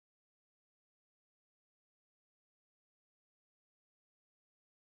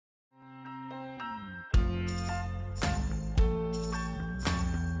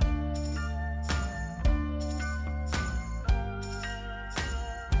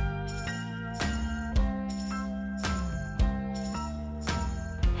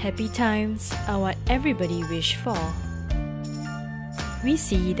Happy times are what everybody wish for. We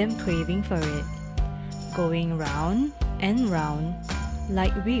see them craving for it, going round and round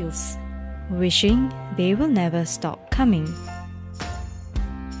like wheels, wishing they will never stop coming.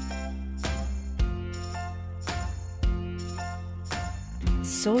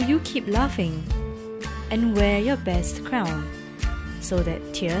 So you keep laughing and wear your best crown so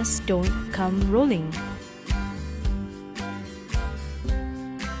that tears don't come rolling.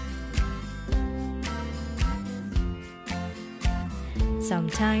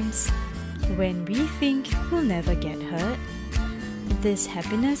 Sometimes, when we think we'll never get hurt, this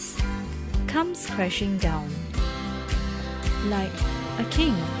happiness comes crashing down, like a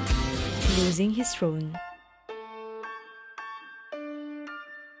king losing his throne.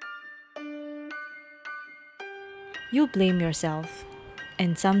 You blame yourself,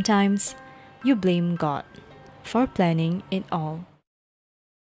 and sometimes you blame God for planning it all.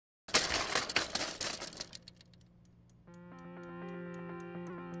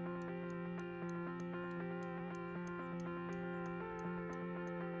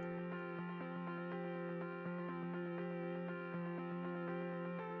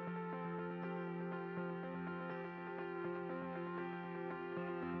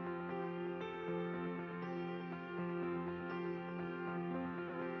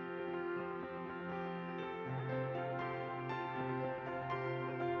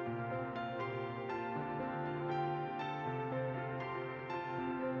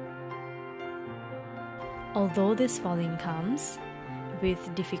 Although this falling comes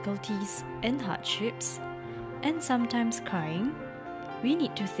with difficulties and hardships, and sometimes crying, we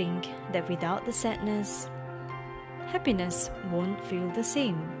need to think that without the sadness, happiness won't feel the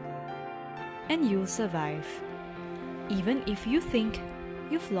same, and you'll survive, even if you think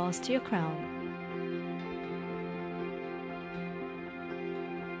you've lost your crown.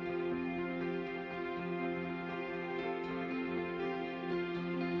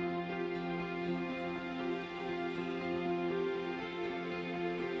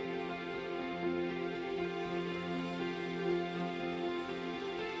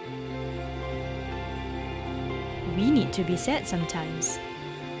 We need to be sad sometimes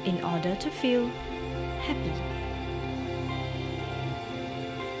in order to feel happy.